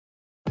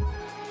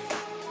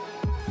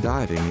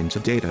Diving into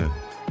data.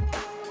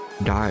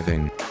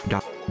 Diving.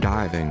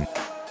 Diving.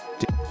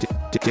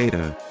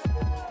 Data.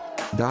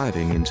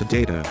 Diving into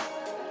data.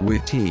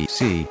 With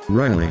T.C.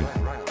 Riley.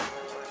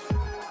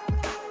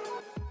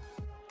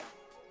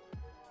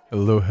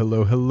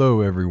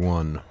 Hello,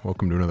 everyone.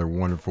 Welcome to another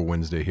wonderful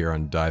Wednesday here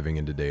on Diving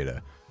into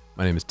Data.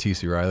 My name is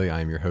T.C. Riley. I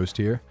am your host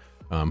here.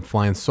 I'm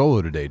flying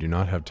solo today. Do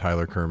not have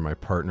Tyler Kern, my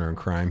partner in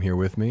crime, here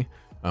with me.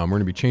 We're going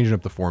to be changing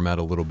up the format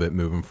a little bit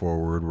moving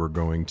forward. I'm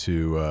going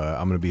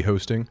to be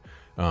hosting.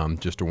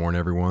 Just to warn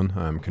everyone,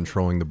 I'm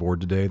controlling the board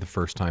today, the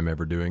first time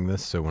ever doing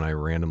this. So when I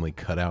randomly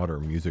cut out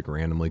or music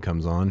randomly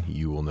comes on,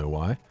 you will know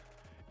why.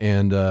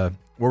 And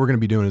what we're going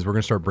to be doing is we're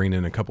going to start bringing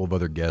in a couple of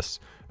other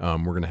guests. We're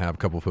going to have a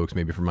couple of folks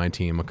maybe from my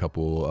team, a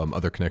couple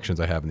other connections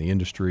I have in the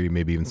industry,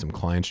 maybe even some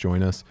clients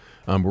join us.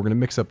 We're going to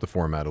mix up the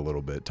format a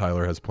little bit.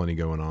 Tyler has plenty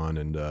going on,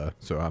 and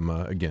so I'm,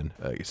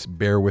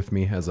 bear with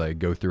me as I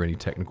go through any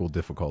technical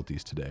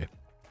difficulties today.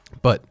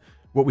 But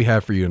what we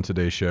have for you in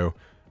today's show,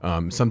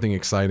 something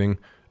exciting.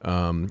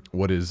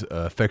 What is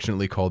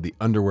affectionately called the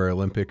Underwear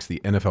Olympics,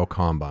 the NFL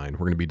Combine.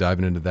 We're going to be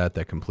diving into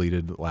that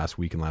completed last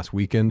week and last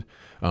weekend.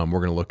 We're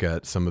going to look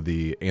at some of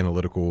the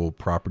analytical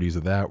properties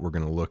of that. We're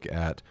going to look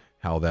at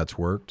how that's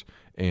worked.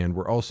 And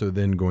we're also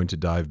then going to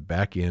dive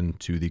back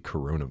into the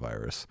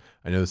coronavirus.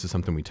 I know this is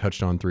something we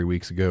touched on 3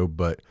 weeks ago,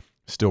 but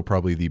still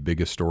probably the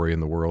biggest story in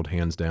the world,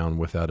 hands down,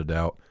 without a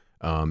doubt.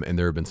 And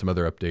there have been some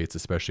other updates,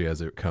 especially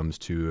as it comes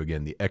to,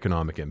 again, the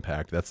economic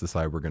impact. That's the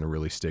side we're going to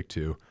really stick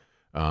to.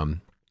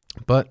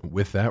 But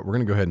with that, we're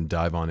going to go ahead and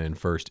dive on in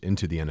first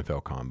into the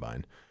NFL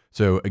Combine.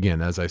 So again,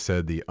 as I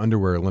said, the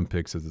Underwear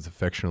Olympics, as it's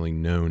affectionately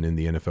known in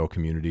the NFL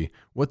community,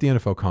 what the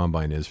NFL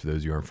Combine is, for those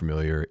of you who aren't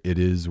familiar, it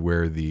is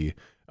where the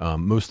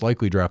most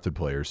likely drafted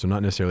players, so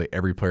not necessarily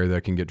every player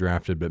that can get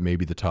drafted, but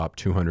maybe the top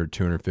 200,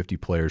 250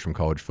 players from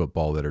college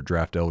football that are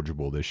draft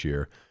eligible this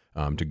year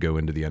to go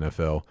into the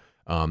NFL.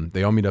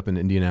 They all meet up in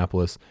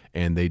Indianapolis,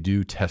 and they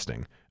do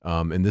testing.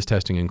 And this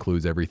testing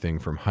includes everything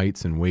from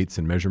heights and weights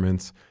and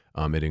measurements.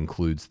 It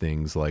includes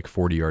things like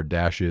 40-yard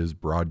dashes,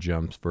 broad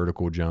jumps,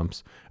 vertical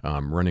jumps,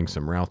 running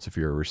some routes if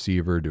you're a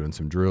receiver, doing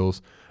some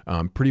drills.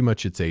 Pretty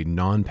much it's a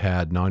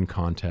non-pad,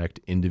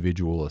 non-contact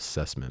individual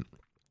assessment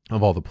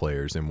of all the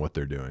players and what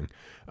they're doing.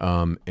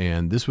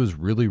 And this was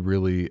really,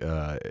 really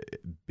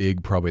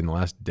big probably in the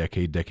last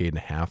decade and a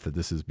half that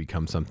this has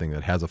become something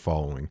that has a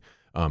following.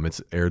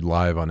 It's aired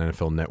live on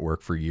NFL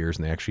Network for years,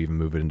 and they actually even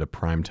move it into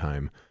prime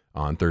time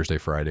on Thursday,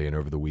 Friday, and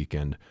over the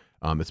weekend.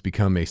 It's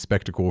become a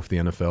spectacle for the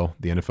NFL.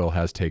 The NFL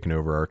has taken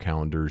over our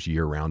calendars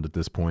year-round at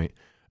this point.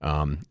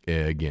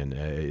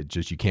 It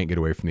just you can't get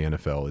away from the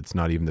NFL. It's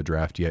not even the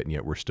draft yet, and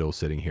yet we're still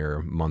sitting here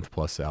a month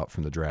plus out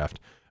from the draft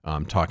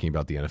talking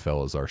about the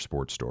NFL as our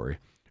sports story.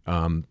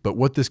 But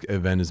what this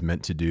event is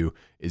meant to do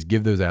is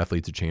give those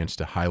athletes a chance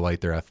to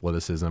highlight their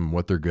athleticism,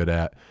 what they're good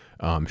at,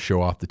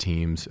 show off the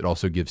teams. It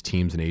also gives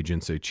teams and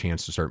agents a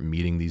chance to start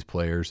meeting these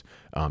players,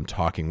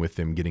 talking with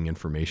them, getting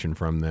information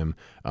from them,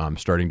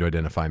 starting to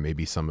identify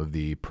maybe some of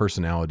the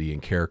personality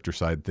and character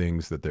side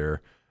things that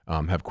they're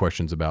have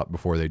questions about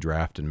before they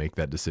draft and make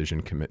that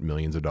decision, commit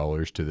millions of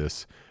dollars to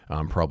this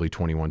probably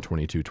 21,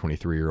 22,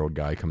 23-year-old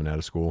guy coming out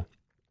of school.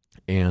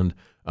 And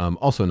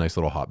also a nice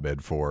little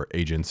hotbed for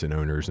agents and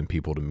owners and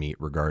people to meet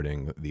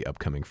regarding the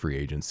upcoming free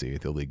agency.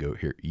 The league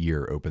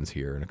year opens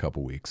here in a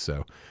couple weeks.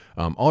 So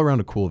all around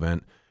a cool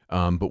event.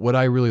 But what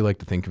I really like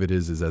to think of it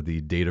is that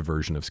the data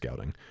version of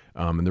scouting.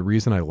 And the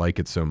reason I like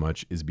it so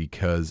much is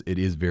because it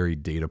is very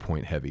data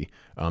point heavy.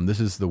 This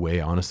is the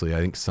way, honestly, I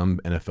think some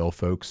NFL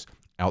folks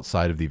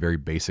outside of the very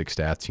basic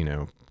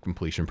stats,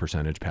 completion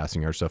percentage,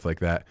 passing yard, stuff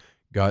like that,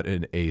 got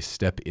a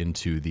step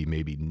into the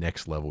maybe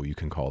next level, you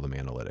can call them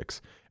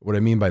analytics. What I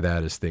mean by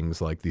that is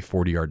things like the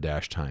 40-yard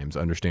dash times,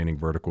 understanding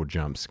vertical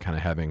jumps, kind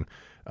of having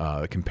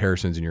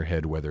comparisons in your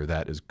head, whether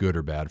that is good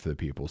or bad for the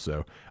people.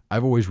 So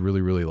I've always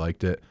really, really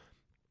liked it.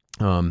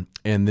 And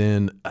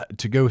then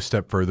to go a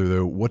step further,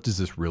 though, what does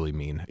this really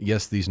mean?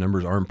 Yes, these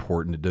numbers are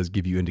important. It does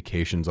give you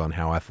indications on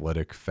how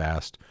athletic,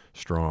 fast,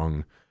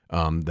 strong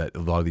that a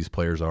lot of these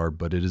players are,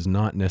 but it is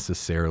not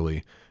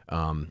necessarily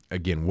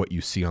again, what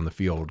you see on the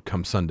field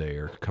come Sunday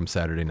or come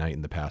Saturday night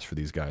in the past for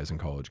these guys in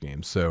college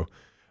games. So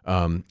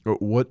an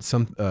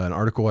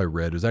article I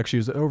read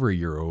was over a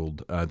year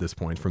old at this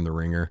point from The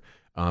Ringer,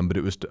 but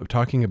it was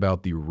talking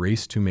about the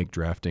race to make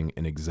drafting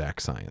an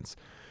exact science.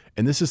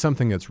 And this is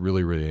something that's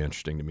really, really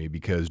interesting to me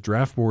because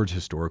draft boards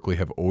historically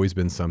have always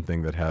been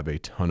something that have a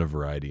ton of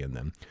variety in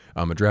them.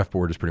 A draft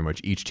board is pretty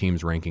much each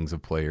team's rankings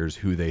of players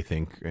who they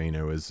think,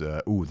 is,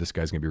 this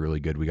guy's going to be really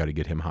good. We got to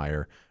get him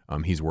higher.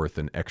 He's worth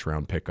an X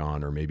round pick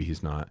on, or maybe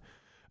he's not.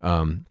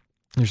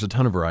 There's a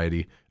ton of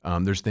variety.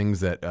 There's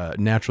things that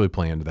naturally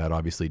play into that,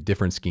 obviously.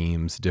 Different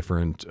schemes,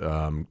 different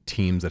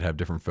teams that have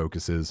different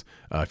focuses.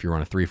 If you're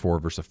on a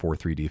 3-4 versus a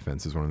 4-3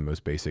 defense is one of the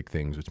most basic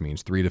things, which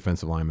means 3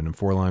 defensive linemen and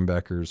 4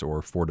 linebackers,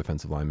 or 4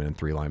 defensive linemen and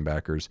 3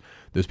 linebackers.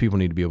 Those people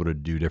need to be able to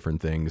do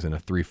different things. In a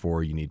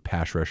 3-4, you need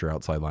pass rusher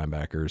outside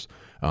linebackers.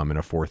 In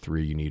a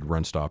 4-3, you need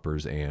run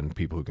stoppers and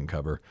people who can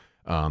cover.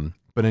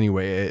 But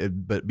anyway,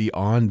 but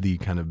beyond the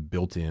kind of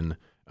built-in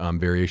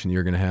variation that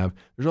you're going to have.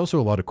 There's also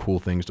a lot of cool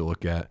things to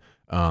look at.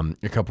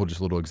 A couple just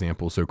little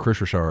examples. So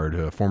Chris Richard,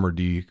 a former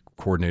D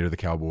coordinator of the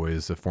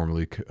Cowboys, a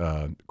formerly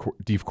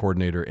D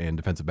coordinator and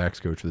defensive backs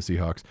coach for the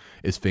Seahawks,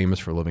 is famous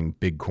for loving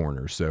big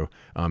corners. So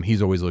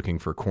he's always looking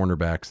for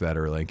cornerbacks that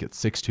are like at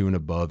 6'2" and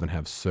above and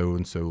have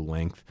so-and-so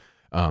length.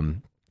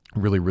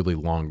 Really, really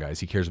long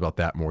guys. He cares about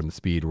that more than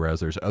speed, whereas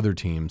there's other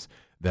teams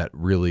that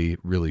really,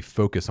 really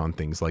focus on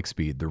things like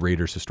speed. The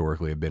Raiders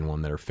historically have been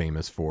one that are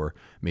famous for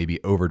maybe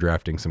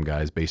overdrafting some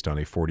guys based on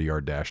a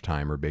 40-yard dash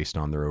time or based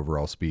on their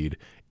overall speed,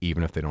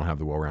 even if they don't have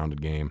the well-rounded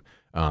game.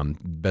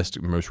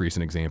 Most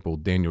recent example,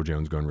 Daniel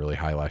Jones going really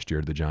high last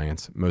year to the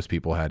Giants. Most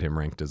people had him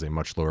ranked as a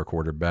much lower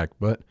quarterback,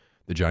 but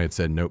the Giants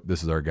said, nope,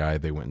 this is our guy.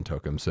 They went and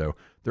took him. So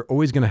they're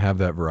always going to have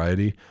that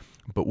variety.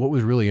 But what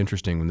was really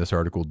interesting when this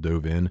article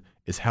dove in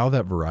is how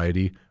that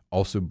variety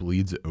also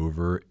bleeds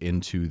over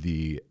into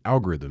the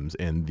algorithms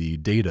and the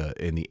data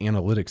and the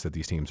analytics that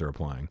these teams are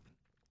applying.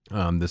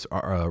 This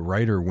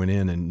writer went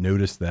in and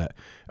noticed that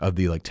of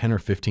the like 10 or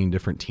 15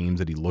 different teams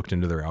that he looked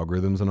into their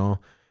algorithms and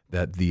all,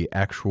 that the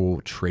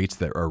actual traits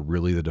that are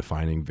really the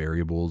defining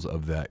variables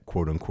of that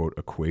quote unquote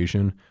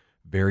equation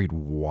varied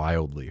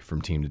wildly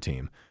from team to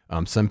team.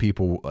 Some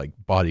people, like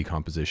body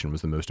composition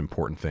was the most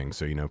important thing.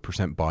 So,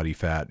 percent body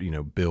fat,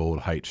 build,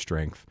 height,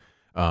 strength.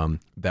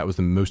 That was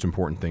the most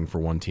important thing for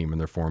one team in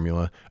their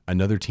formula.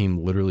 Another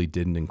team literally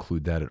didn't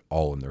include that at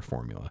all in their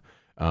formula.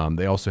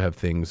 They also have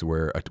things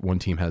where one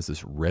team has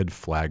this red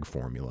flag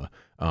formula,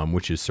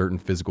 which is certain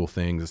physical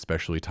things,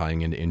 especially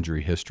tying into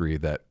injury history,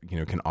 that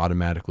can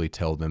automatically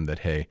tell them that,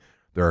 hey,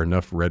 there are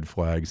enough red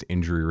flags,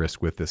 injury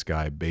risk with this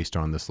guy based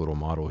on this little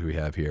model we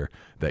have here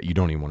that you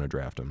don't even want to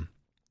draft him.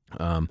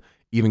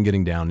 Even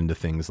getting down into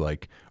things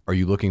like, are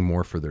you looking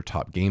more for their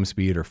top game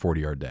speed or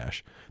 40-yard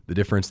dash? The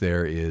difference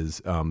there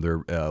is there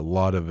are a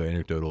lot of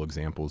anecdotal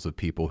examples of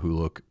people who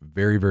look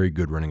very, very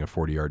good running a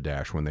 40-yard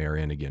dash when they are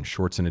in, again,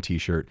 shorts and a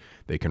T-shirt.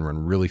 They can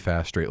run really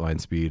fast straight line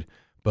speed,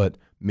 but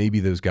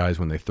maybe those guys,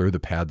 when they throw the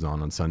pads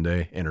on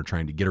Sunday and are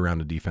trying to get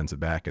around a defensive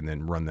back and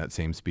then run that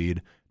same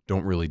speed,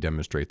 don't really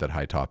demonstrate that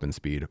high top end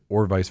speed,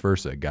 or vice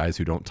versa. Guys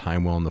who don't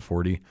time well in the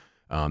 40,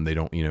 they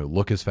don't,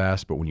 look as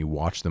fast, but when you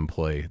watch them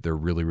play, they're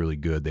really, really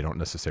good. They don't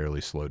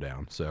necessarily slow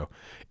down. So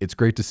it's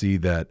great to see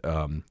that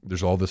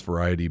there's all this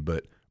variety,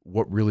 but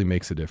what really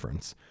makes a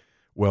difference?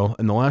 Well,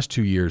 in the last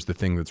 2 years, the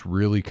thing that's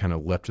really kind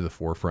of leapt to the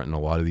forefront in a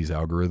lot of these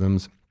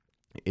algorithms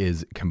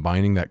is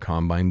combining that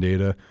combine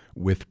data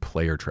with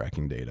player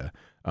tracking data.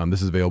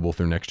 This is available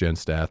through Next Gen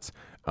Stats,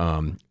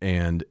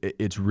 and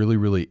it's really,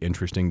 really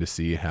interesting to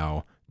see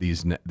how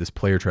this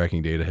player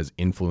tracking data has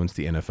influenced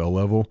the NFL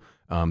level.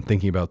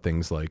 Thinking about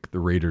things like the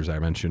Raiders, I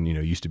mentioned,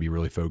 used to be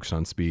really focused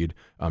on speed.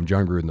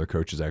 John Gruden, their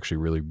coach, is actually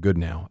really good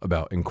now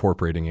about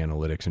incorporating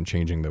analytics and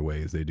changing the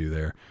ways they do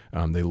there.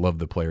 They love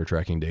the player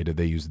tracking data.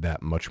 They use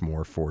that much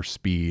more for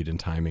speed and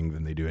timing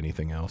than they do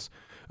anything else.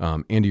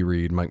 Andy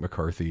Reid, Mike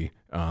McCarthy,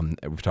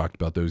 we've talked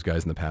about those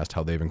guys in the past,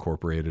 how they've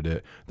incorporated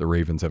it. The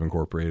Ravens have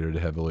incorporated it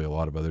heavily. A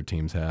lot of other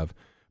teams have.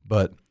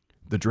 But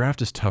the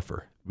draft is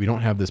tougher. We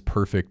don't have this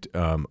perfect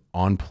on-field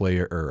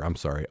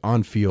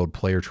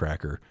player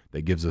tracker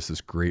that gives us this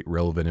great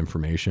relevant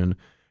information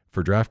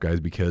for draft guys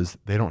because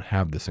they don't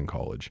have this in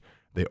college.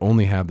 They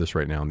only have this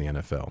right now in the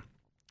NFL.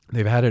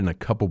 They've had it in a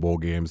couple bowl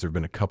games. There have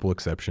been a couple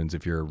exceptions.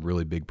 If you're a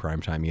really big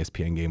primetime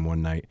ESPN game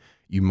one night,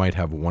 you might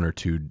have 1 or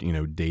 2,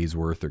 days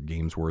worth or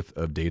games worth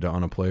of data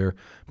on a player.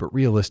 But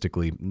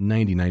realistically,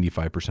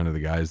 95% of the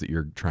guys that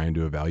you're trying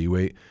to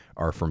evaluate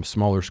are from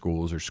smaller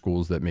schools or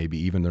schools that maybe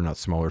even they're not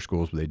smaller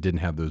schools, but they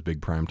didn't have those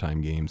big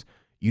primetime games.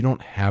 You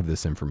don't have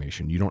this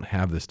information. You don't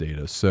have this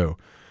data. So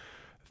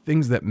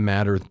things that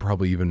matter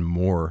probably even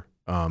more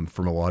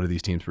from a lot of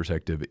these teams'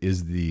 perspective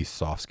is the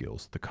soft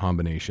skills, the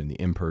combination, the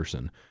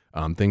in-person,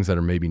 things that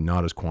are maybe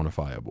not as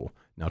quantifiable.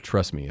 Now,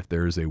 trust me, if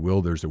there is a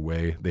will, there's a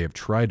way. They have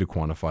tried to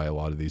quantify a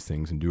lot of these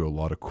things and do a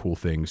lot of cool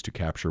things to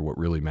capture what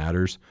really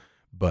matters,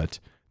 but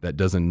that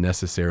doesn't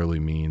necessarily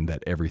mean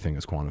that everything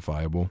is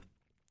quantifiable.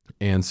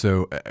 And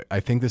so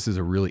I think this is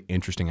a really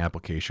interesting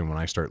application when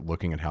I start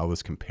looking at how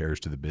this compares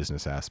to the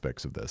business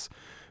aspects of this.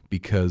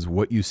 Because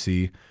what you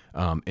see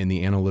in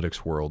the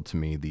analytics world, to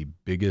me, the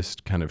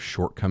biggest kind of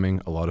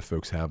shortcoming a lot of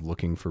folks have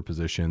looking for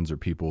positions or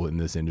people in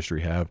this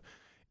industry have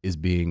is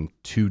being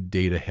too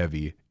data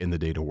heavy in the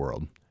data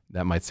world.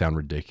 That might sound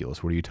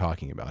ridiculous. What are you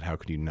talking about? How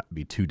could you not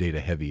be too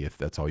data heavy if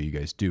that's all you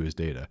guys do is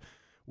data?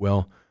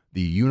 Well,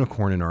 the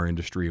unicorn in our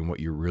industry and what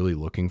you're really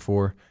looking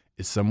for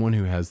is someone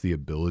who has the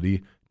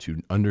ability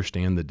to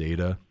understand the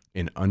data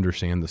and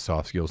understand the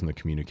soft skills and the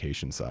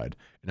communication side.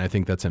 And I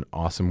think that's an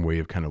awesome way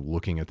of kind of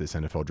looking at this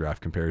NFL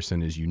draft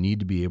comparison is you need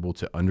to be able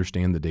to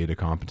understand the data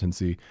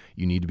competency.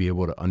 You need to be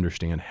able to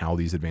understand how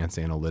these advanced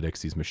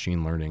analytics, these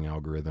machine learning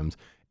algorithms,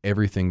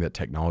 everything that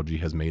technology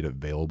has made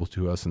available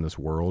to us in this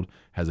world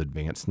has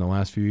advanced in the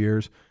last few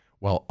years,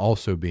 while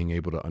also being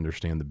able to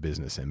understand the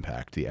business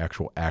impact, the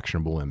actual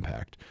actionable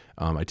impact.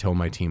 I tell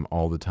my team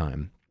all the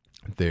time,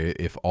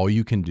 if all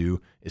you can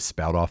do is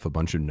spout off a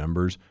bunch of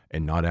numbers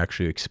and not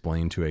actually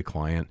explain to a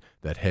client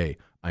that, hey,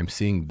 I'm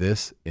seeing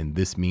this, and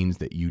this means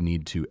that you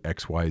need to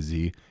X, Y,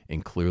 Z,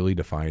 and clearly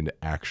defined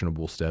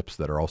actionable steps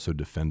that are also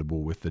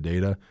defendable with the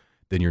data,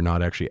 then you're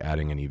not actually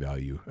adding any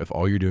value. If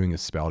all you're doing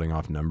is spouting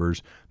off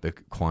numbers, the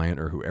client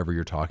or whoever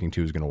you're talking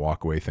to is going to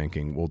walk away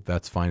thinking, well,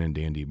 that's fine and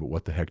dandy, but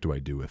what the heck do I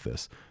do with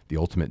this? The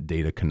ultimate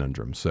data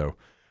conundrum. So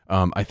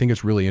I think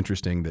it's really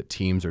interesting that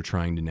teams are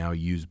trying to now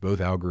use both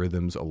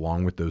algorithms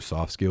along with those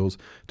soft skills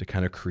to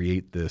kind of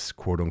create this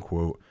quote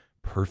unquote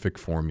perfect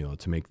formula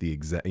to make the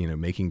exact,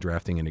 making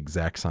drafting an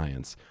exact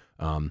science.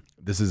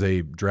 This is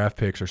a draft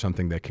picks or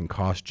something that can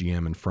cost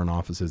GM and front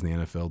offices in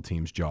the NFL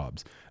teams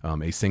jobs.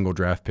 A single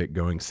draft pick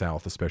going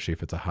south, especially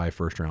if it's a high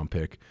first round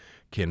pick,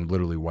 can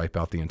literally wipe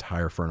out the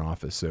entire front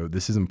office. So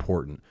this is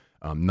important,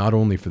 not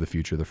only for the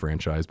future of the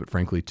franchise, but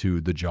frankly to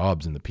the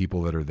jobs and the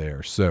people that are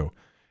there. So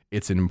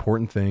it's an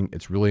important thing.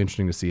 It's really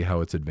interesting to see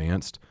how it's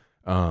advanced.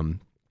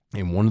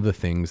 And one of the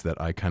things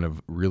that I kind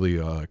of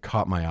really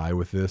caught my eye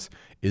with this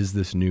is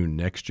this new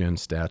Next Gen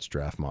Stats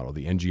draft model,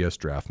 the NGS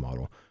draft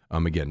model.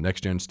 Again,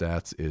 Next Gen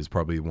Stats is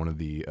probably one of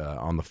the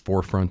on the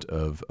forefront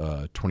of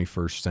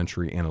 21st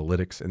century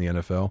analytics in the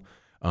NFL.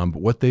 But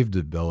what they've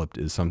developed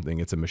is something,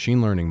 it's a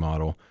machine learning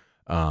model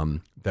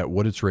that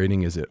what it's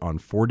rating is it on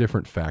 4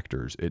 different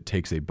factors. It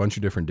takes a bunch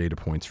of different data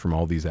points from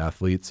all these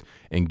athletes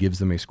and gives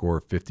them a score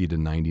of 50 to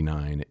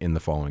 99 in the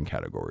following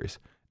categories: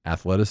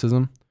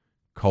 athleticism,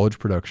 college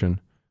production,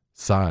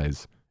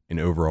 size, and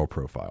overall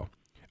profile.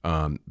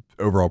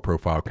 Overall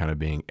profile kind of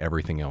being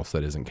everything else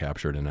that isn't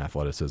captured in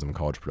athleticism,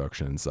 college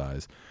production, and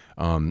size.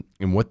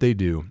 And what they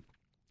do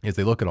is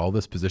they look at all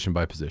this position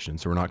by position.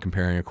 So we're not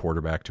comparing a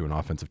quarterback to an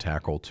offensive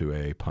tackle to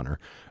a punter.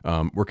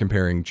 We're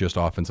comparing just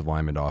offensive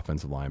lineman to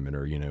offensive lineman,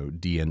 or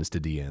DNs to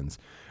DNs.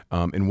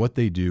 And what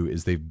they do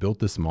is they've built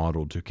this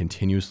model to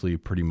continuously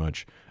pretty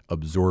much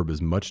absorb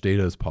as much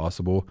data as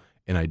possible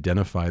and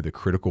identify the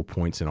critical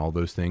points in all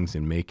those things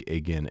and make,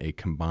 again, a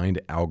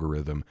combined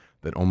algorithm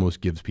that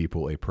almost gives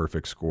people a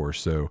perfect score.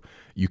 So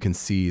you can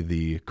see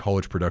the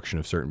college production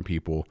of certain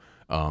people,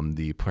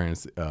 the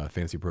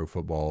Fantasy Pro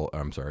Football,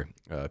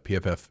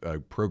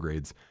 PFF pro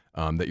grades,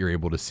 that you're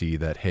able to see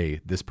that, hey,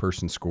 this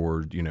person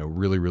scored,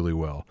 really, really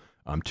well.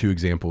 2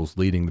 examples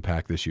leading the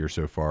pack this year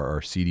so far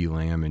are CeeDee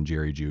Lamb and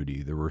Jerry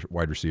Jeudy. They were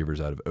wide receivers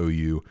out of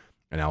OU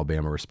and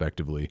Alabama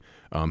respectively,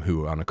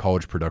 who on a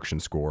college production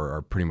score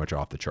are pretty much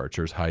off the charts.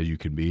 They're as high as you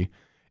can be.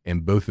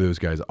 And both of those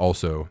guys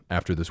also,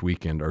 after this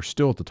weekend, are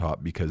still at the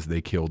top because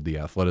they killed the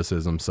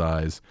athleticism,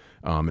 size,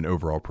 and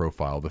overall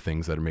profile, the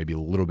things that are maybe a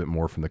little bit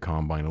more from the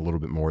combine, a little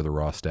bit more of the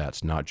raw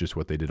stats, not just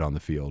what they did on the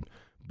field.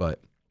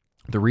 But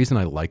the reason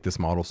I like this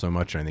model so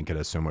much, and I think it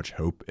has so much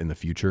hope in the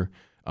future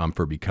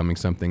for becoming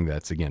something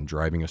that's, again,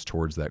 driving us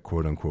towards that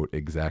quote-unquote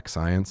exact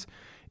science,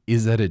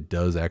 is that it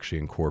does actually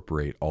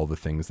incorporate all the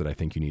things that I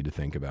think you need to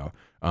think about.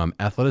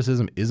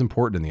 Athleticism is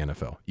important in the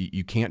NFL.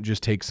 You can't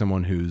just take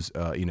someone who's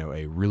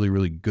a really,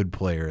 really good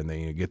player and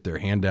they get their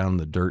hand down in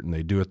the dirt and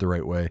they do it the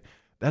right way.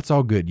 That's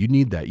all good. You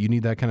need that. You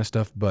need that kind of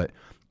stuff, but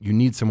you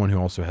need someone who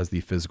also has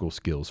the physical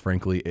skills.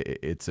 Frankly,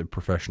 it's a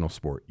professional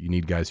sport. You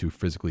need guys who are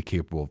physically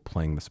capable of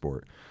playing the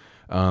sport.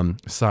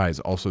 Size,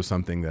 also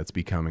something that's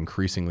become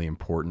increasingly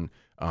important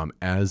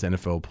as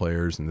NFL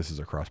players, and this is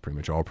across pretty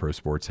much all pro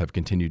sports, have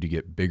continued to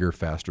get bigger,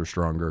 faster,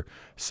 stronger.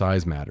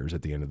 Size matters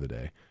at the end of the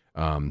day.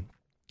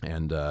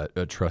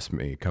 Trust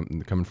me,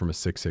 coming from a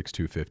 6'6",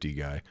 250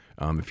 guy,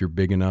 if you're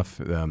big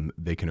enough,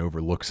 they can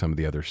overlook some of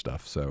the other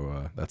stuff.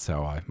 So that's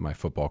how my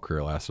football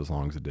career lasted as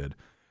long as it did.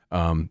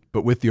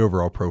 But with the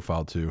overall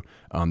profile too,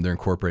 they're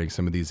incorporating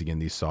some of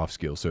these soft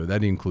skills. So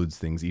that includes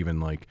things even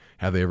like,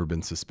 have they ever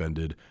been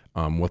suspended?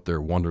 What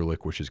their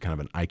Wonderlic, which is kind of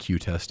an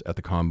IQ test at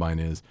the combine,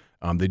 is.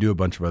 They do a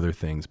bunch of other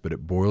things, but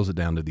it boils it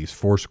down to these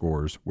 4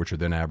 scores, which are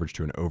then averaged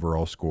to an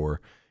overall score.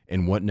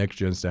 And what Next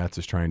Gen Stats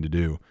is trying to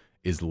do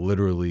is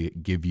literally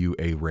give you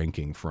a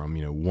ranking from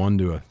 1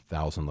 to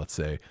 1,000, let's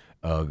say,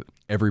 of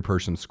every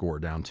person's score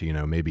down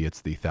to maybe it's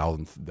the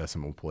 1,000th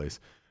decimal place.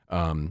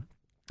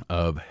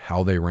 Of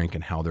how they rank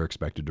and how they're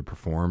expected to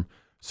perform,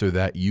 so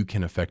that you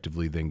can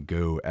effectively then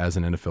go as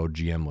an NFL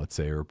GM, let's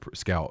say, or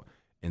scout,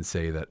 and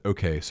say that,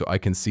 okay, so I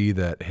can see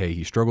that, hey,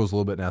 he struggles a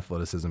little bit in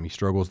athleticism. He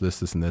struggles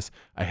this, and this.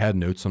 I had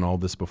notes on all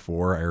this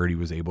before. I already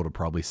was able to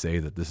probably say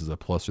that this is a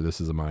plus or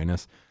this is a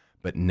minus.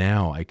 But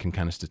now I can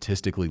kind of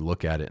statistically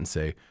look at it and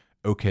say,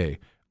 okay,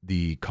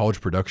 the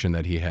college production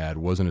that he had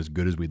wasn't as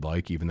good as we'd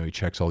like, even though he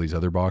checks all these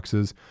other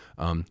boxes.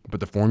 But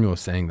the formula is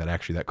saying that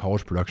actually that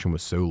college production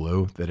was so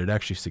low that it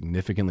actually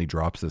significantly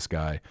drops this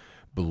guy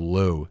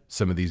below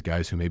some of these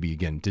guys who maybe,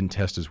 again, didn't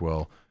test as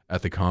well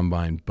at the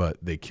combine, but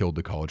they killed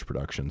the college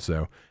production.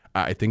 So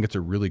I think it's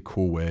a really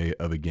cool way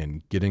of,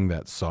 again, getting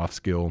that soft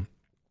skill,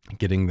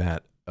 getting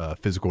that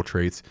physical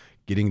traits,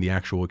 getting the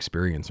actual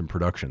experience and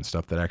production,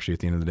 stuff that actually at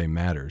the end of the day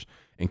matters,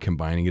 and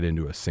combining it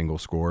into a single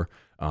score.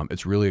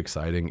 It's really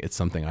exciting. It's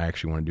something I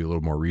actually want to do a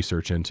little more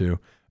research into.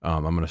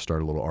 I'm going to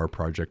start a little art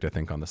project, I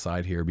think, on the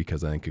side here,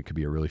 because I think it could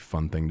be a really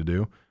fun thing to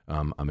do.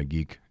 I'm a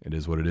geek. It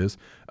is what it is.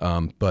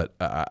 But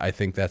I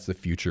think that's the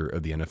future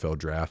of the NFL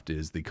draft.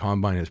 Is the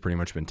combine has pretty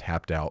much been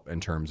tapped out in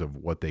terms of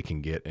what they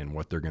can get and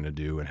what they're going to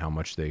do and how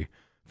much they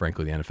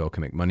frankly, the NFL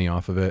can make money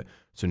off of it.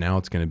 So now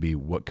it's going to be,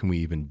 what can we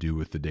even do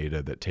with the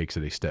data that takes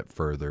it a step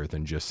further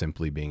than just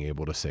simply being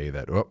able to say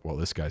that, oh, well,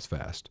 this guy's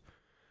fast.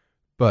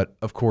 But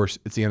of course,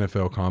 it's the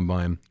NFL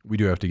Combine. We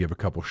do have to give a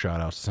couple shout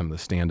outs to some of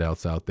the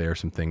standouts out there,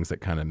 some things that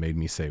kind of made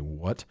me say,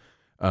 what?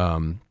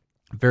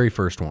 Very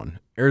first one,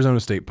 Arizona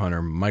State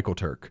punter Michael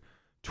Turk,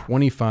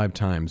 25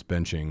 times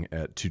benching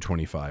at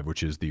 225,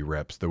 which is the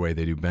reps. The way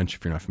they do bench,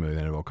 if you're not familiar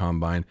with the NFL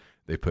Combine,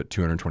 they put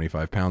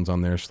 225 pounds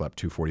on there, slap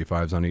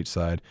 245s on each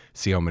side,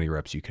 see how many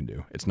reps you can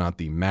do. It's not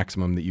the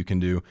maximum that you can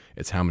do,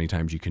 it's how many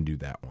times you can do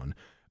that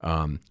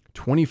one.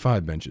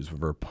 25 benches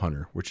for a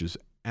punter, which is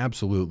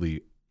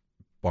absolutely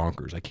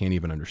bonkers. I can't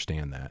even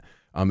understand that.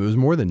 It was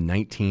more than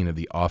 19 of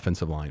the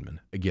offensive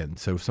linemen. Again,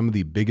 so some of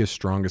the biggest,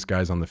 strongest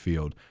guys on the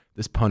field,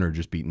 this punter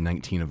just beat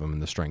 19 of them in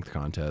the strength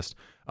contest.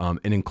 And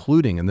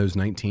including in those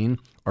 19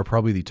 are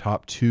probably the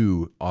top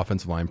 2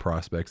 offensive line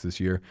prospects this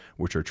year,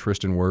 which are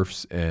Tristan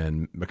Wirfs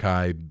and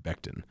Mekhi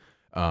Becton.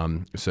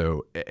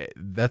 So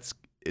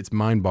it's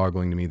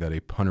mind-boggling to me that a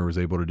punter was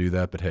able to do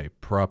that. But hey,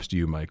 props to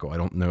you, Michael. I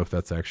don't know if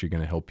that's actually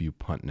going to help you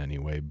punt in any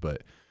way,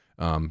 but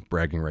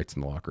bragging rights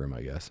in the locker room,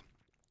 I guess.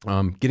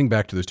 Getting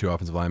back to those 2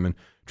 offensive linemen,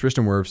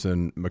 Tristan Wirfs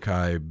and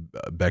Mekhi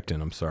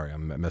Becton, I'm sorry,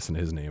 I'm messing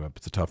his name up.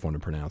 It's a tough one to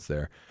pronounce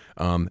there.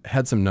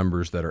 Had some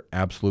numbers that are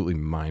absolutely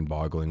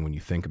mind-boggling when you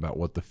think about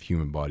what the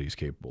human body is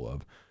capable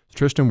of.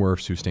 Tristan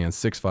Wirfs, who stands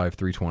 6'5",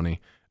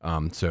 320.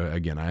 So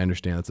again, I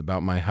understand that's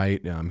about my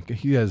height.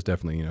 He has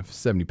definitely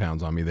 70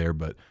 pounds on me there,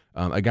 but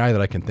a guy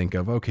that I can think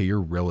of, okay, you're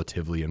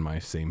relatively in my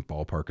same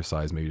ballpark of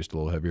size, maybe just a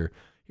little heavier.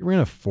 He ran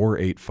a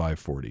 4.8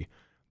 540.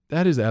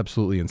 That is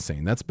absolutely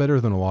insane. That's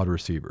better than a lot of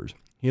receivers.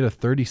 He had a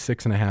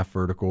 36.5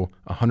 vertical,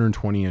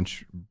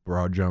 120-inch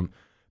broad jump.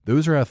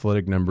 Those are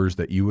athletic numbers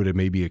that you would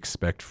maybe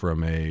expect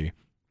from a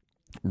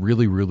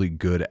really, really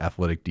good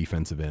athletic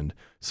defensive end,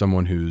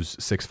 someone who's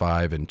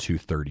 6'5" and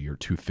 230 or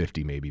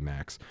 250 maybe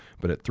max.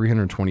 But at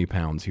 320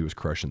 pounds, he was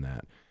crushing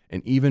that.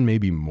 And even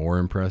maybe more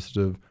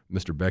impressive,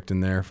 Mr.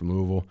 Becton there from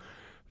Louisville,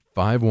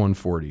 5'1"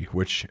 40,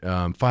 which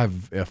 5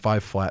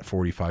 flat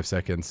 45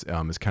 seconds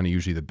is kind of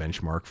usually the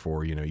benchmark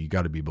for, you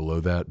got to be below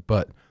that.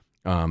 But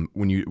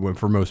when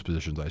for most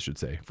positions, I should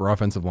say, for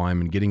offensive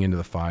linemen, getting into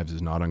the 5s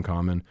is not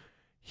uncommon.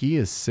 He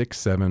is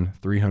 6'7",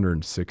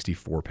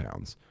 364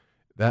 pounds.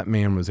 That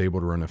man was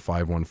able to run a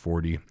 5'1"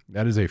 40.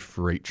 That is a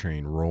freight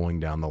train rolling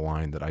down the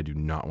line that I do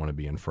not want to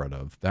be in front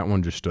of. That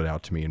one just stood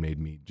out to me and made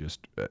me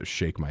just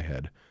shake my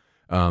head.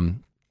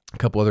 A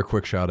couple other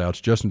quick shout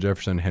outs, Justin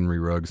Jefferson, Henry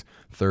Ruggs,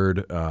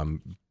 third.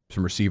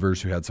 Some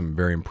receivers who had some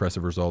very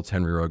impressive results.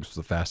 Henry Ruggs was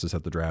the fastest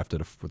at the draft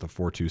with a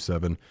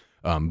 4.27.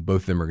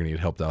 Both of them are going to get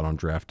helped out on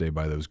draft day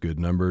by those good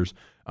numbers.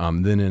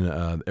 Then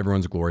in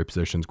everyone's glory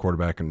positions,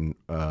 quarterback and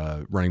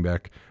running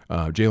back,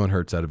 Jalen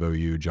Hurts out of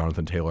OU,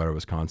 Jonathan Taylor out of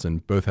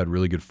Wisconsin, both had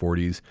really good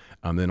 40s.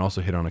 Then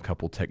also hit on a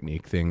couple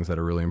technique things that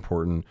are really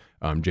important.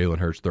 Jalen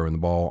Hurts throwing the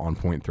ball, on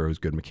point throws,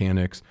 good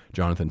mechanics.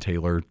 Jonathan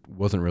Taylor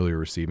wasn't really a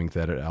receiving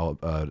threat at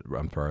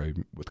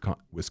with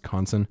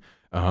Wisconsin,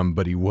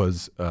 but he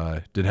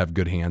did have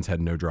good hands, had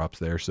no drops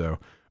there. So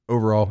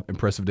overall,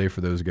 impressive day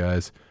for those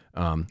guys.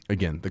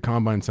 Again, the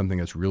Combine is something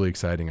that's really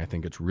exciting. I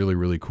think it's really,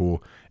 really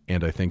cool.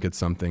 And I think it's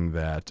something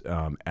that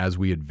as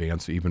we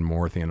advance even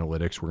more with the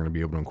analytics, we're going to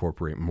be able to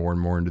incorporate more and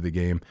more into the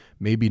game.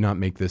 Maybe not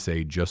make this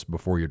a just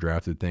before you're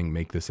drafted thing,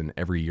 make this an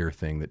every year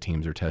thing that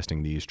teams are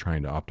testing these,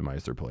 trying to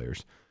optimize their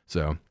players.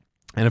 So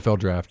NFL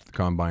Draft, the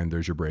Combine,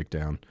 there's your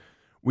breakdown.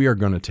 We are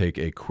going to take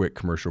a quick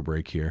commercial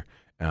break here,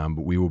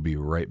 but we will be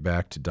right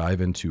back to dive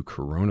into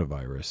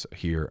coronavirus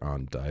here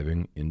on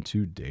Diving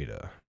into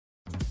Data.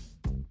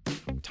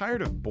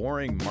 Tired of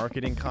boring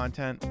marketing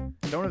content?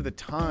 Don't have the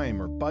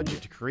time or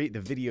budget to create the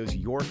videos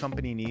your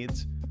company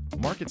needs?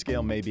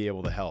 MarketScale may be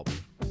able to help.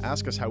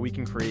 Ask us how we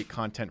can create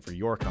content for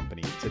your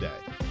company today.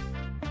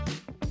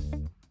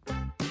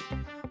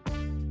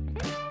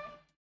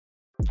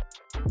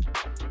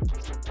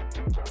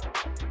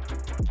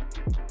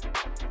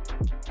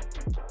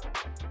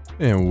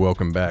 And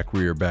welcome back.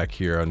 We are back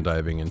here on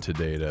Diving into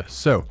Data.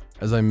 So,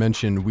 as I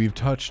mentioned, we've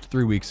touched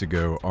 3 weeks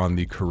ago on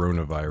the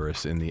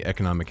coronavirus and the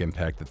economic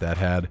impact that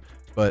had,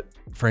 but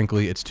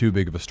frankly, it's too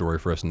big of a story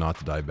for us not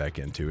to dive back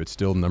into. It's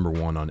still number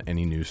one on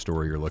any news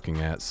story you're looking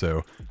at.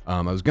 So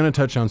I was going to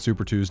touch on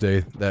Super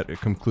Tuesday that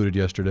concluded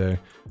yesterday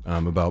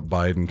about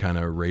Biden kind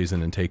of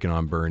raising and taking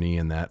on Bernie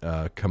and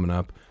that coming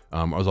up.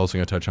 I was also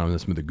going to touch on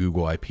some of the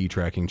Google IP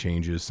tracking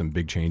changes, some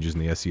big changes in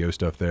the SEO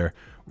stuff there.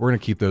 We're going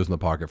to keep those in the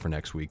pocket for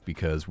next week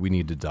because we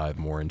need to dive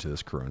more into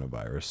this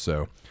coronavirus.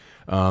 So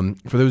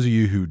for those of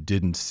you who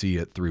didn't see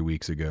it 3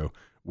 weeks ago,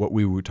 what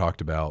we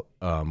talked about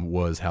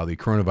was how the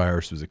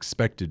coronavirus was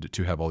expected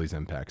to have all these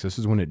impacts. This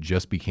is when it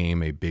just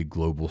became a big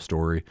global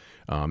story.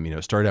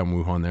 It started out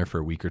in Wuhan there for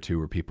a week or two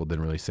where people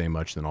didn't really say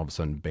much. Then all of a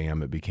sudden,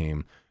 bam, it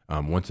became,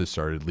 once it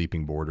started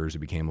leaping borders, it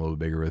became a little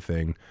bigger of a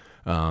thing.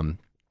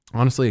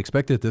 Honestly,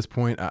 expected at this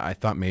point, I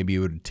thought maybe it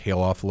would tail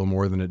off a little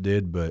more than it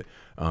did, but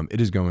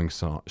it is going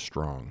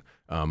strong.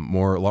 A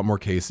lot more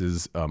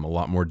cases, a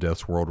lot more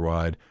deaths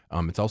worldwide.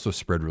 It's also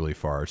spread really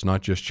far. It's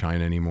not just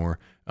China anymore.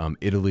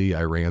 Italy,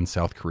 Iran,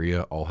 South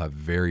Korea all have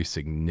very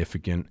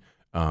significant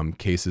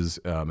cases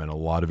and a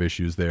lot of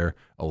issues there,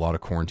 a lot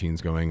of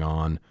quarantines going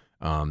on.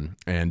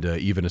 And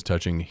even as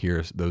touching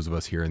here, those of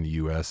us here in the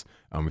U.S.,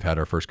 we've had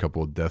our first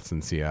couple of deaths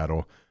in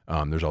Seattle.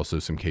 There's also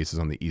some cases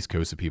on the East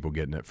Coast of people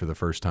getting it for the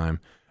first time.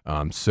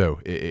 So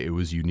it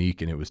was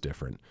unique and it was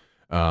different.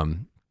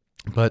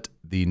 But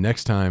the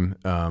next time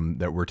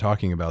that we're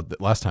talking about,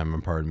 last time,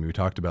 we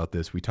talked about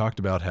this. We talked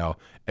about how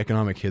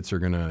economic hits are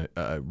going to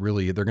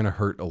they're going to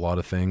hurt a lot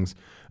of things.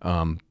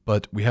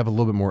 But we have a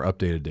little bit more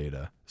updated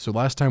data. So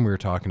last time we were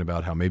talking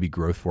about how maybe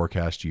growth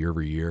forecast year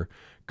over year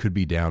could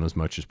be down as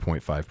much as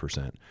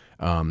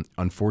 0.5%.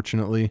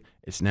 Unfortunately,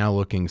 it's now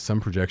looking,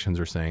 some projections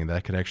are saying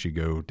that could actually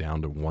go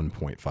down to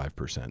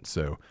 1.5%.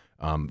 So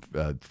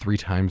 3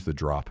 times the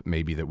drop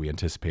maybe that we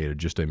anticipated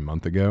just a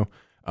month ago.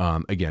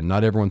 Again,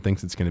 not everyone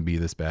thinks it's going to be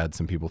this bad.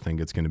 Some people think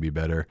it's going to be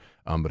better.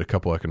 But a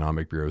couple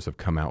economic bureaus have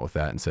come out with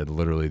that and said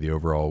literally the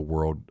overall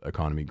world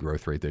economy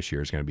growth rate this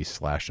year is going to be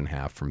slashed in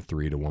half from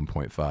 3 to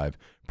 1.5,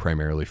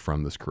 primarily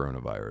from this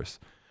coronavirus.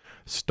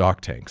 Stock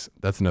tanks.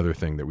 That's another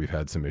thing that we've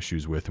had some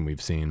issues with, and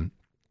we've seen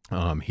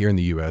here in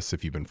the U.S.,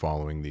 if you've been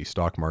following the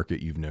stock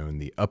market, you've known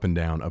the up and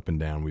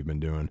down we've been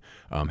doing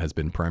has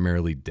been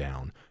primarily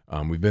down.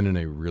 We've been in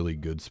a really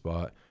good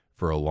spot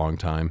for a long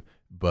time,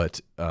 but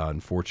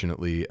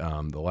unfortunately,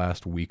 the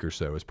last week or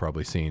so has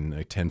probably seen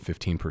like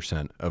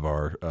 10-15% of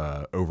our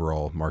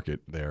overall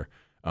market there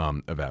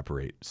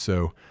evaporate.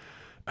 So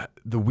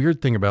the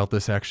weird thing about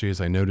this actually is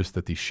I noticed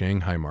that the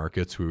Shanghai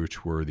markets,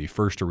 which were the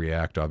first to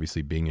react,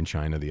 obviously being in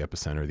China, the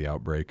epicenter of the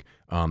outbreak,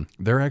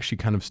 they're actually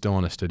kind of still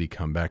on a steady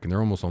comeback, and they're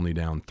almost only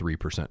down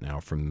 3% now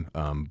from,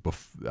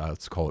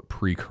 let's call it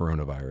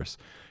pre-coronavirus.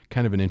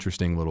 Kind of an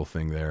interesting little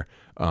thing there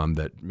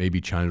that maybe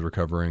China's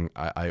recovering.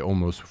 I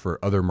almost, for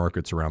other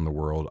markets around the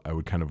world, I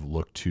would kind of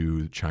look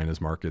to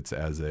China's markets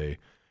as a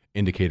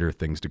indicator of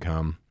things to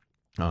come.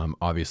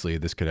 Obviously,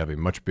 this could have a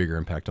much bigger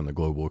impact on the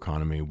global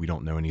economy. We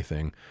don't know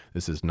anything.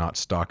 This is not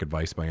stock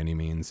advice by any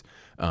means.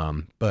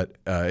 But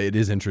it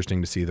is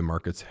interesting to see the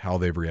markets, how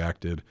they've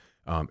reacted.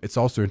 It's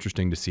also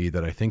interesting to see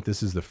that I think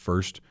this is the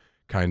first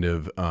kind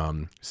of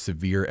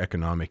severe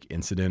economic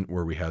incident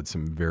where we had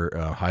some very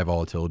high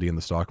volatility in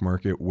the stock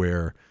market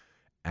where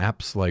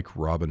apps like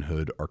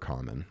Robinhood are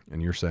common.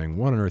 And you're saying,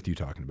 what on earth are you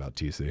talking about,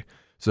 TC?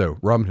 So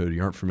Robinhood,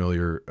 you aren't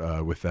familiar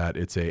with that.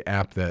 It's a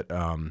app that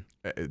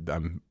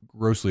I'm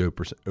grossly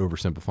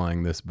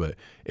oversimplifying this, but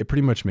it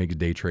pretty much makes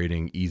day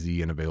trading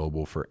easy and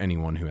available for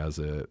anyone who has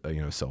a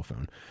cell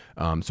phone.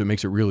 So it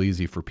makes it real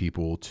easy for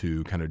people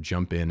to kind of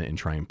jump in and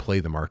try and play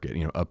the market,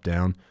 up,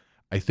 down.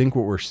 I think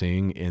what we're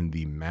seeing in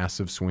the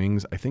massive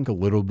swings, I think a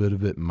little bit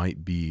of it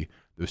might be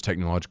those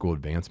technological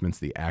advancements,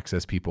 the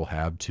access people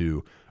have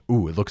to, it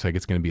looks like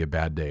it's going to be a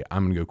bad day.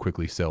 I'm going to go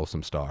quickly sell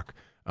some stock.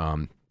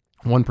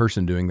 One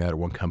person doing that or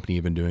one company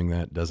even doing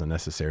that doesn't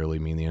necessarily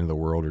mean the end of the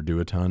world or do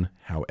a ton.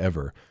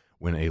 However,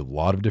 when a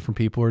lot of different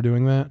people are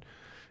doing that,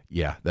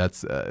 yeah,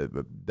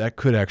 that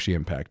could actually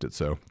impact it.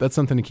 So that's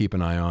something to keep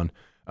an eye on.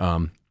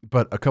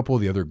 But a couple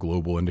of the other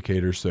global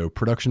indicators. So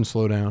production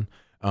slowdown.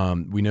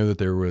 We know that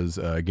there was,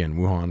 again,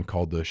 Wuhan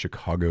called the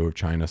Chicago of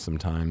China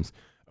sometimes.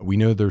 We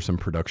know there's some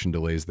production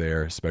delays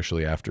there,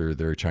 especially after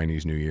their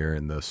Chinese New Year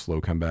and the slow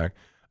comeback.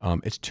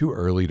 It's too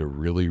early to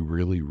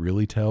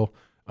really tell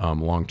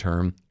long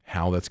term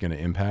how that's going to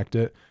impact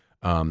it.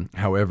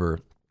 However,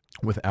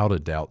 without a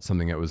doubt,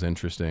 something that was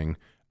interesting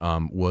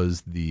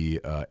was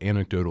the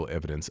anecdotal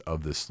evidence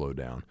of this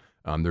slowdown.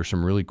 There's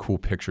some really cool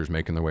pictures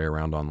making their way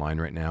around online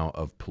right now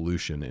of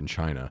pollution in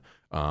China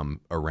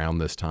around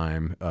this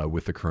time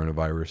with the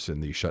coronavirus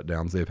and the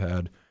shutdowns they've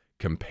had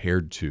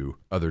compared to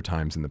other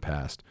times in the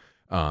past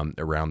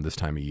around this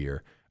time of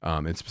year.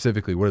 And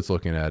specifically what it's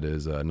looking at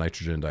is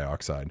nitrogen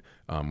dioxide,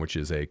 which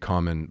is a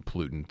common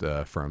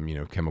pollutant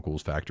from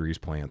chemicals, factories,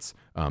 plants,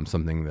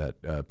 something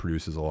that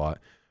produces a lot.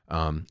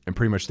 And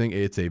pretty much think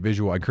it's a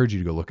visual. I encourage you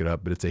to go look it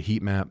up, but it's a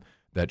heat map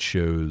that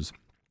shows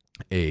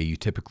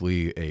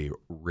typically a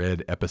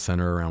red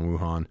epicenter around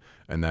Wuhan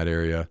and that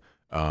area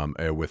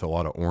with a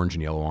lot of orange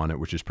and yellow on it,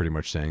 which is pretty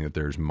much saying that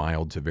there's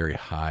mild to very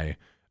high,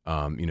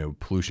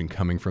 pollution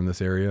coming from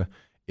this area.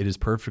 It is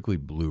perfectly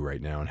blue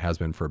right now and has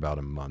been for about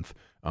a month.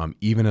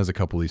 Even as a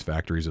couple of these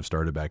factories have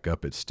started back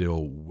up, it's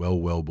still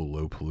well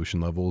below pollution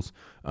levels.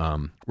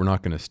 We're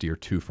not going to steer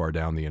too far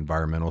down the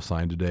environmental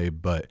side today,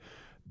 but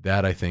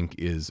that I think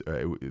is,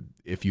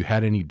 if you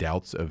had any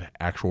doubts of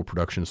actual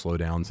production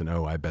slowdowns and,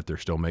 I bet they're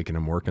still making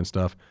them work and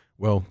stuff,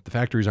 well, the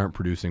factories aren't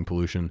producing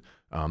pollution.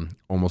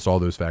 Almost all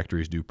those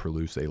factories do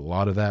produce a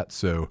lot of that.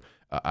 So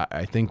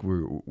I think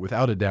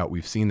without a doubt,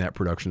 we've seen that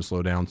production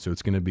slow down. So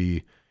it's going to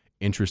be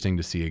interesting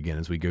to see again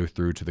as we go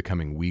through to the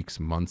coming weeks,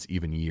 months,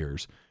 even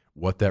years,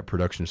 what that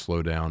production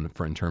slowdown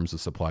in terms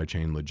of supply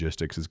chain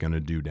logistics is going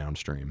to do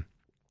downstream.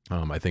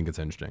 I think it's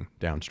interesting.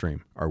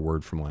 Downstream, our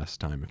word from last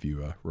time, if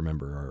you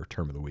remember our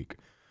term of the week.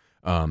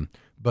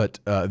 But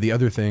the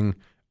other thing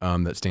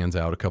that stands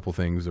out. A couple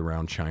things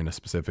around China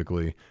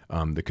specifically.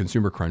 The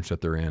consumer crunch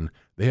that they're in.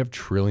 They have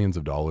trillions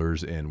of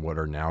dollars in what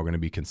are now going to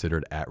be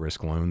considered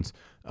at-risk loans,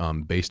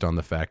 based on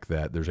the fact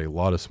that there's a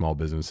lot of small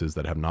businesses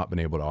that have not been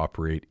able to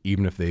operate.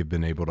 Even if they've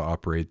been able to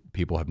operate,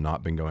 people have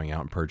not been going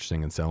out and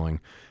purchasing and selling.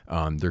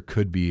 There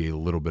could be a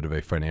little bit of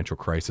a financial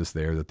crisis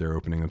there that they're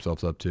opening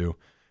themselves up to.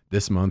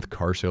 This month,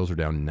 car sales are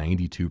down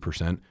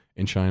 92%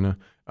 in China.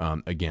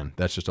 Again,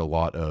 that's just a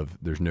lot of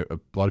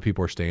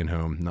people are staying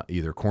home, not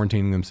either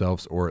quarantining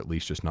themselves or at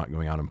least just not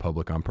going out in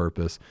public on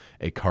purpose.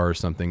 A car is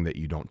something that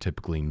you don't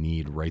typically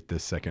need right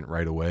this second,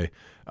 right away,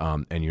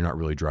 and you're not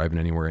really driving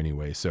anywhere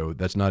anyway. So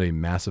that's not a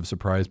massive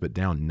surprise, but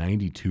down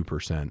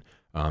 92%.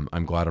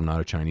 I'm glad I'm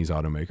not a Chinese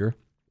automaker.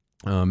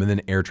 And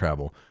then air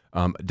travel,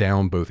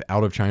 down both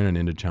out of China and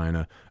into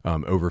China,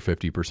 over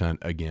 50%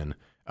 again.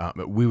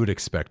 We would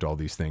expect all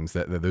these things.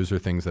 That those are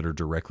things that are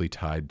directly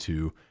tied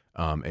to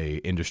a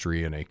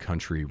industry and a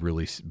country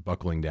really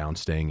buckling down,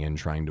 staying in,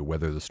 trying to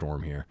weather the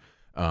storm here.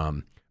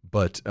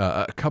 But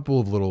a couple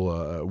of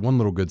one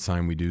little good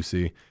sign we do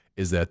see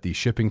is that the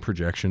shipping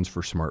projections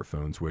for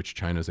smartphones, which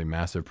China is a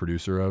massive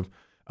producer of,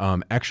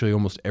 actually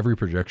almost every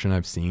projection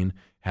I've seen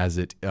has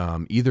it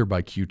either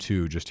by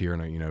Q2, just here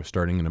in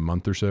starting in a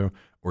month or so,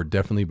 or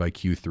definitely by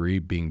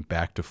Q3 being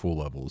back to full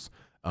levels.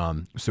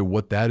 So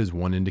what that is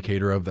one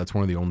indicator of, that's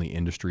one of the only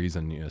industries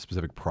and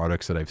specific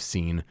products that I've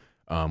seen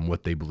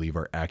what they believe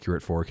are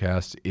accurate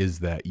forecasts, is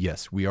that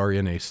yes, we are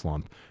in a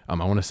slump. I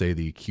want to say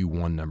the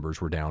Q1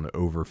 numbers were down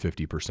over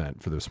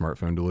 50% for the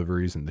smartphone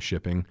deliveries and the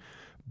shipping,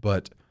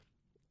 but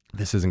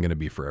this isn't going to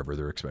be forever.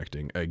 They're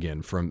expecting,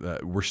 again,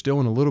 we're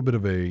still in a little bit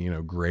of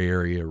a gray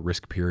area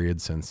risk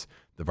period since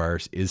the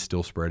virus is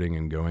still spreading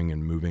and going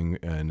and moving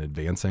and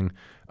advancing,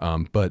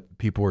 but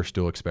people are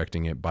still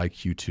expecting it by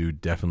Q2,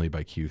 definitely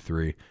by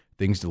Q3,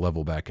 things to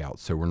level back out.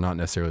 So we're not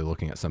necessarily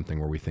looking at something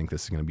where we think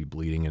this is going to be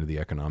bleeding into the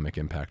economic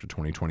impact of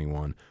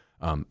 2021.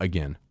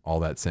 Again,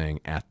 all that saying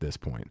at this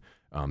point,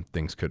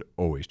 things could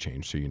always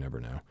change, so you never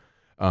know.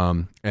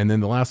 And then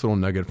the last little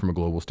nugget from a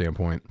global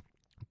standpoint,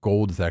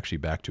 gold is actually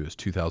back to its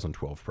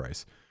 2012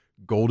 price.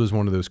 Gold is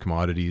one of those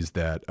commodities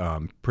that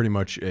pretty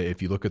much,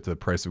 if you look at the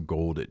price of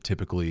gold, it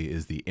typically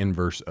is the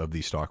inverse of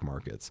the stock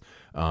markets.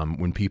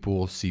 When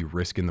people see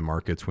risk in the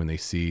markets, when they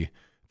see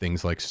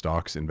things like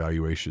stocks and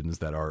valuations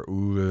that are,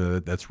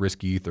 that's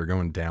risky, they're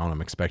going down,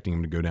 I'm expecting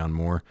them to go down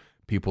more,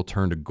 people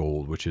turn to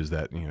gold, which is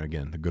that,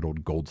 again, the good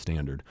old gold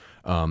standard,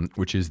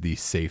 which is the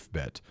safe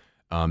bet.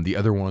 The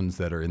other ones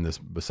that are in this,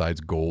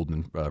 besides gold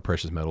and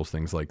precious metals,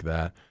 things like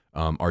that,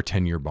 are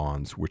 10-year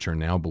bonds, which are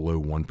now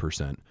below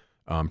 1%.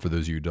 For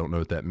those of you who don't know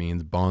what that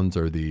means, bonds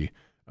are the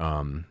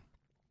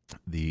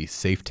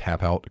safe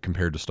tap out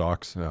compared to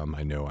stocks.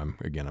 I know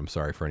I'm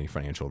sorry for any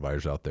financial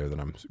advisors out there that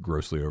I'm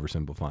grossly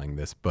oversimplifying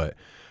this, but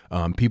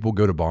people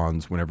go to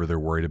bonds whenever they're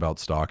worried about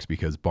stocks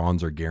because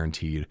bonds are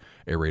guaranteed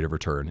a rate of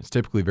return. It's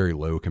typically very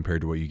low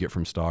compared to what you get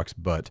from stocks,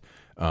 but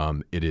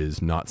it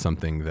is not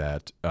something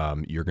that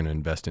you're going to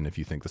invest in if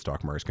you think the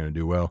stock market is going to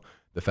do well.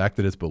 The fact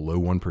that it's below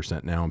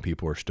 1% now and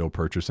people are still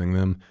purchasing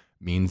them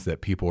means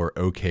that people are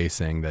okay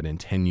saying that in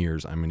 10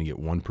 years, I'm going to get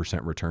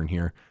 1% return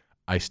here.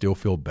 I still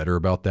feel better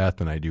about that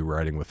than I do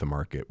riding with the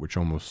market, which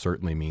almost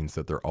certainly means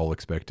that they're all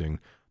expecting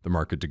the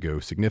market to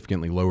go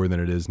significantly lower than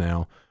it is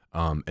now.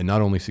 And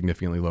not only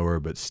significantly lower,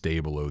 but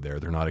stay below there.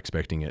 They're not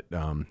expecting it,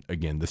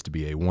 again, this to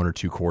be a 1 or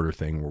 2 quarter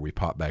thing where we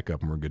pop back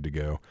up and we're good to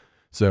go.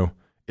 So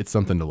it's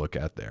something to look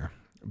at there.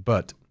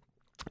 But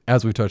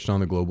as we touched on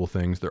the global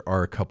things, there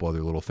are a couple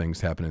other little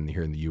things happening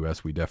here in the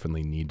U.S. we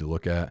definitely need to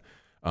look at.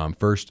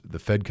 First, the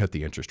Fed cut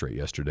the interest rate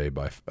yesterday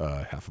by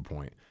 0.5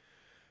 point.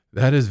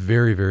 That is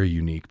very, very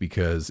unique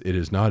because it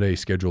is not a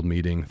scheduled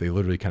meeting. They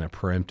literally kind of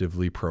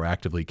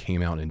proactively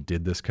came out and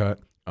did this cut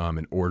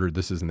and ordered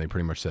this, and they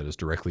pretty much said is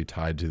directly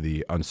tied to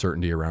the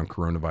uncertainty around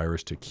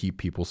coronavirus to keep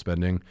people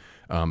spending.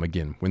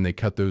 Again, when they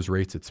cut those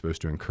rates, it's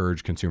supposed to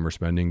encourage consumer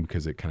spending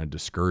because it kind of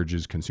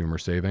discourages consumer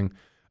saving.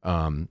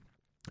 And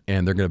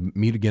they're going to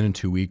meet again in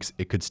 2 weeks.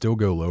 It could still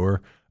go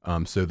lower.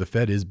 So the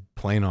Fed is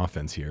playing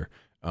offense here.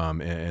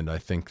 And I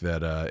think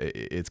that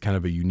it's kind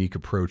of a unique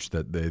approach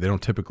that they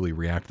don't typically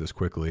react this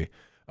quickly.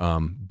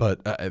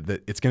 But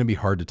it's going to be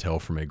hard to tell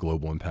from a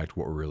global impact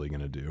what we're really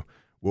going to do.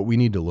 What we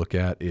need to look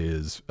at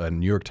is a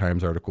New York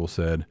Times article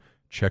said,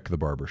 check the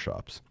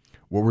barbershops.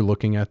 What we're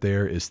looking at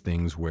there is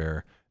things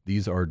where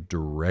these are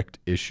direct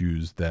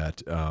issues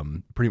that,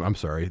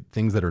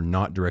 things that are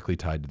not directly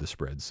tied to the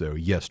spread. So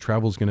yes,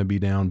 travel's going to be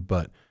down,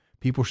 but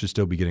people should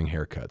still be getting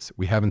haircuts.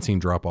 We haven't seen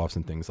drop-offs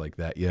and things like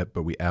that yet,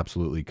 but we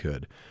absolutely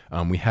could.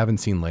 We haven't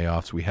seen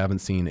layoffs. We haven't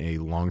seen a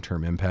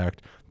long-term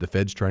impact. The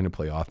Fed's trying to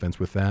play offense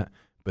with that,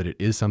 but it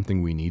is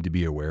something we need to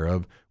be aware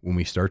of. When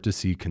we start to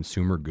see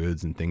consumer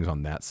goods and things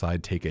on that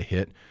side take a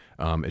hit,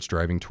 it's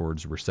driving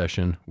towards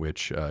recession,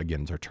 which,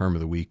 again, is our term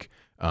of the week.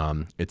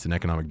 It's an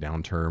economic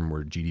downturn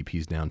where GDP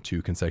is down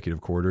 2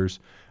 consecutive quarters.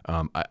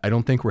 I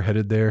don't think we're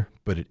headed there,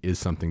 but it is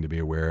something to be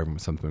aware of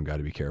and something we've got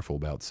to be careful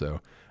about.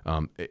 So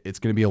it's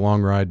going to be a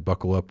long ride.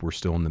 Buckle up. We're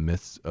still in the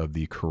midst of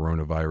the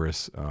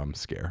coronavirus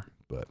scare.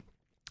 But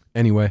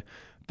anyway,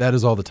 that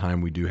is all the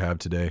time we do have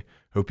today.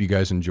 Hope you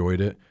guys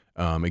enjoyed it.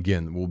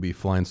 Again, we'll be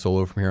flying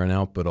solo from here on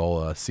out, but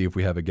I'll see if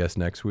we have a guest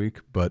next week.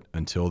 But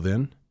until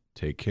then,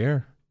 take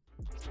care.